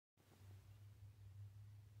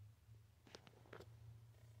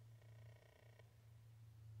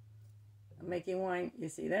making wine. You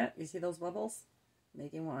see that? You see those bubbles?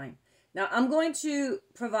 Making wine. Now, I'm going to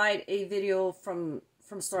provide a video from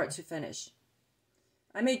start to finish.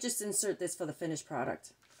 I may just insert this for the finished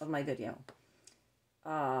product of my video.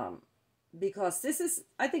 Because this is,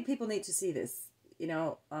 I think people need to see this. You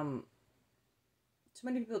know, too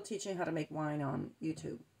many people teaching how to make wine on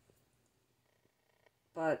YouTube.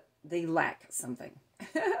 But they lack something.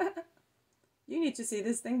 You need to see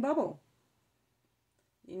this thing bubble.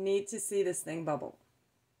 You need to see this thing bubble.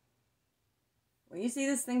 When you see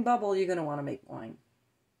this thing bubble, you're going to want to make wine.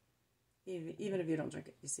 Even if you don't drink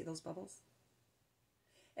it. You see those bubbles?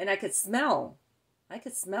 And I could smell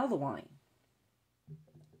the wine.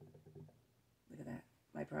 Look at that.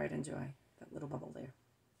 My pride and joy. That little bubble there.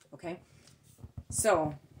 Okay?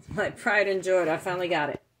 So, my pride and joy. I finally got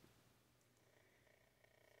it.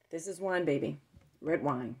 This is wine, baby. Red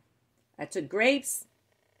wine. I took grapes,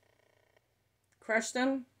 crushed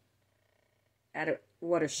them, added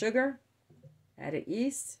water, sugar, added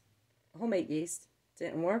yeast, homemade yeast.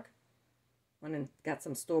 Didn't work. Went and got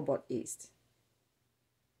some store-bought yeast.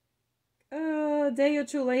 A day or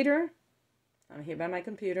two later, I'm here by my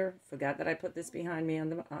computer. Forgot that I put this behind me on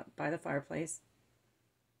the by the fireplace.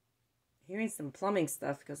 Hearing some plumbing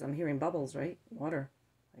stuff because I'm hearing bubbles, right? Water.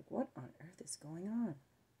 Like, what on earth is going on?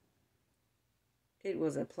 It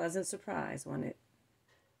was a pleasant surprise when it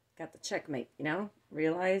got the checkmate, you know?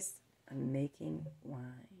 Realized I'm making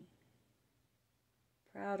wine.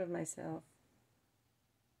 Proud of myself.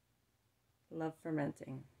 Love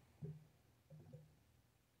fermenting.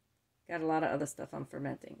 Got a lot of other stuff I'm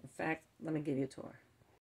fermenting. In fact, let me give you a tour.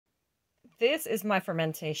 This is my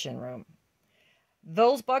fermentation room.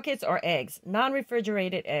 Those buckets are eggs,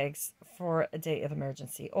 non-refrigerated eggs for a day of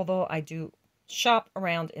emergency. Although I do shop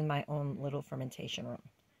around in my own little fermentation room.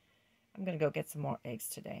 I'm going to go get some more eggs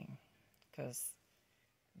today because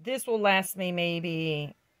this will last me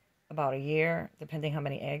maybe about a year, depending how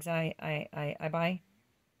many eggs I buy.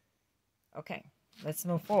 Okay, let's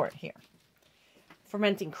move forward here.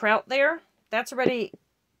 Fermenting kraut there. That's already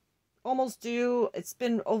almost due. It's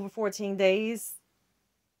been over 14 days.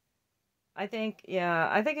 I think, yeah,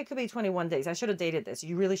 I think it could be 21 days. I should have dated this.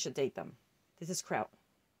 You really should date them. This is kraut.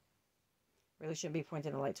 Really shouldn't be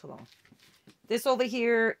pointing the light too long. This over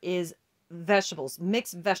here is vegetables,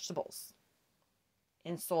 mixed vegetables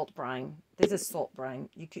in salt brine. This is salt brine.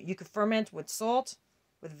 You could ferment with salt,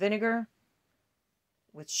 with vinegar,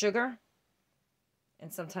 with sugar,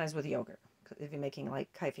 and sometimes with yogurt if you're making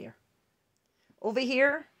like kefir. Over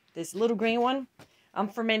here, this little green one, I'm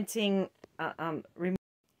fermenting.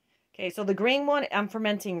 Okay, so the green one, I'm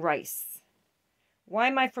fermenting rice. Why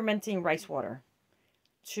am I fermenting rice water?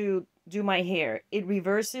 To do my hair. It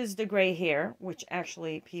reverses the gray hair, which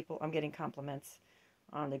actually I'm getting compliments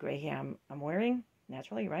on the gray hair I'm wearing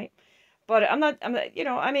naturally, right? But I'm not, you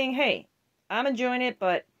know, I mean, hey, I'm enjoying it,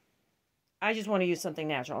 but I just want to use something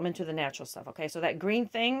natural. I'm into the natural stuff, okay? So that green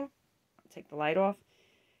thing, I'll take the light off,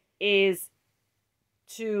 is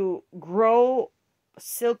to grow,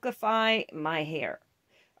 silkify my hair.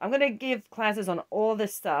 I'm going to give classes on all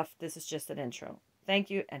this stuff. This is just an intro. Thank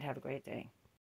you and have a great day.